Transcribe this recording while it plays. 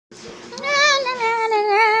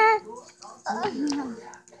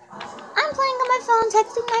I'm playing on my phone,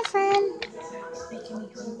 texting my friend.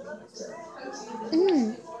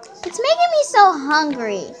 It's making me so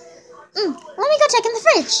hungry. Let me go check in the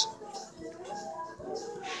fridge.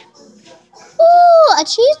 Ooh, a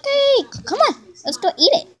cheesecake. Come on, let's go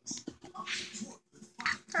eat it.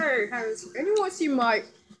 Hey, has anyone seen my...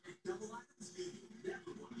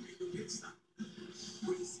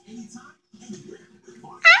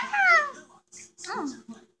 Oh.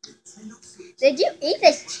 Did you eat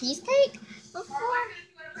this cheesecake before?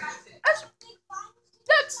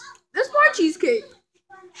 That's my cheesecake.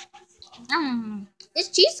 This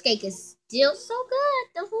cheesecake is still so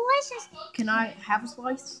good. Delicious. Can I have a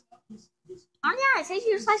slice? Oh yeah, it says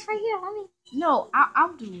you slice right here. Let me. No,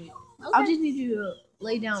 I'll do it. Okay. I'll just need you to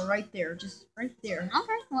lay down right there. Just right there.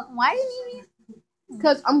 Okay. Why do you need me?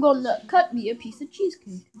 Because I'm going to cut me a piece of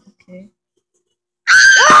cheesecake. Okay.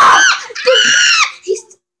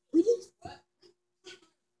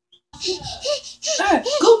 Hey,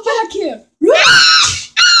 come back here.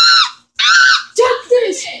 Take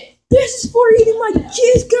this. This is for eating my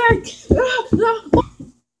cheesecake.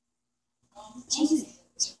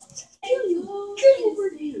 Get over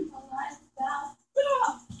here.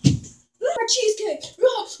 My cheesecake.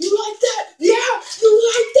 You like that? Yeah. You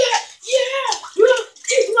like that? Yeah.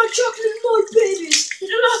 Eat my chocolate mud babies. No,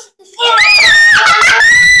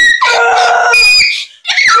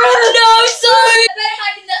 I'm sorry. I better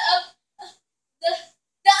hide in the oven.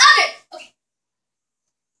 Okay.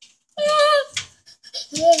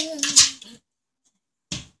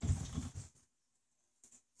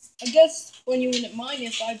 I guess when you wouldn't mind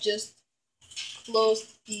if I just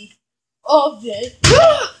closed the oven.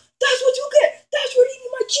 That's what you get! That's for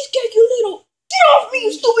eating my cheesecake, you little... Get off me,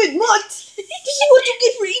 you stupid mutt! This is what you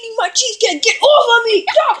get for eating my cheesecake! Get off of me!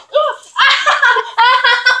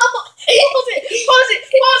 Pause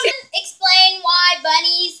it! Explain why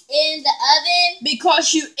Bunny's in the oven.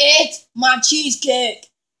 Because you ate my cheesecake!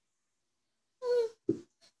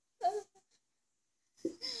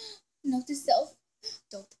 Note to self,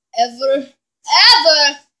 don't ever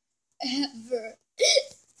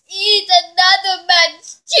eat another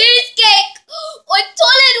man's cheesecake.